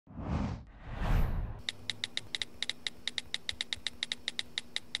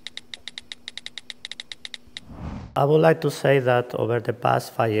I would like to say that over the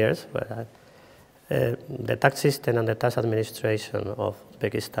past 5 years, the tax system and the tax administration of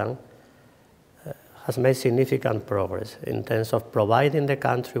Uzbekistan has made significant progress in terms of providing the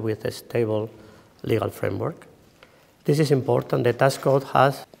country with a stable legal framework. This is important. The tax code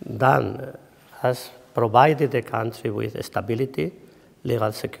has provided the country with stability,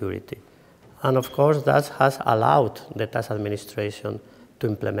 legal security. And of course, that has allowed the tax administration to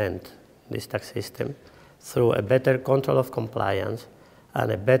implement this tax system through a better control of compliance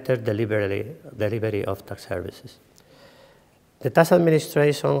and a better delivery of tax services. The tax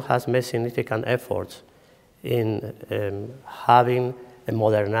administration has made significant efforts in having a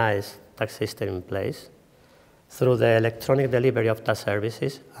modernized tax system in place through the electronic delivery of tax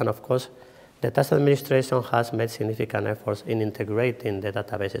services, and of course, the tax administration has made significant efforts in integrating the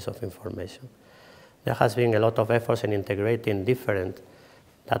databases of information. There has been a lot of efforts in integrating different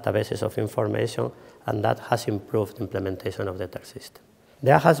databases of information, and that has improved the implementation of the tax system.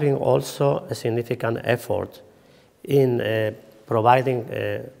 There has been also a significant effort in providing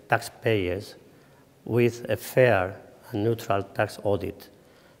taxpayers with a fair and neutral tax audit.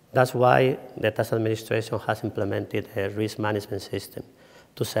 That's why the tax administration has implemented a risk management system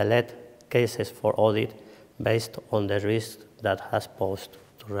to select cases for audit based on the risk that has posed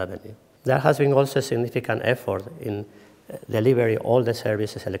to revenue. There has been also a significant effort in delivering all the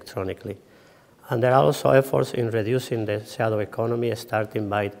services electronically. And there are also efforts in reducing the shadow economy, starting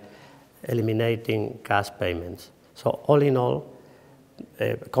by eliminating cash payments. So all in all,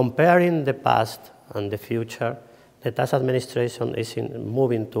 comparing the past and the future, the tax administration is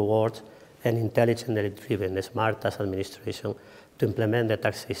moving towards an intelligently driven, smart tax administration to implement the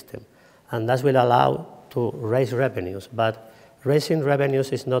tax system. And that will allow to raise revenues, but raising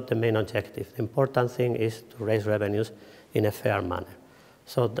revenues is not the main objective. The important thing is to raise revenues in a fair manner.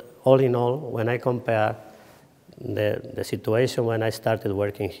 So all in all, when I compare the situation when I started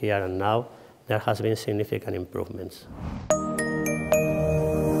working here and now, there has been significant improvements.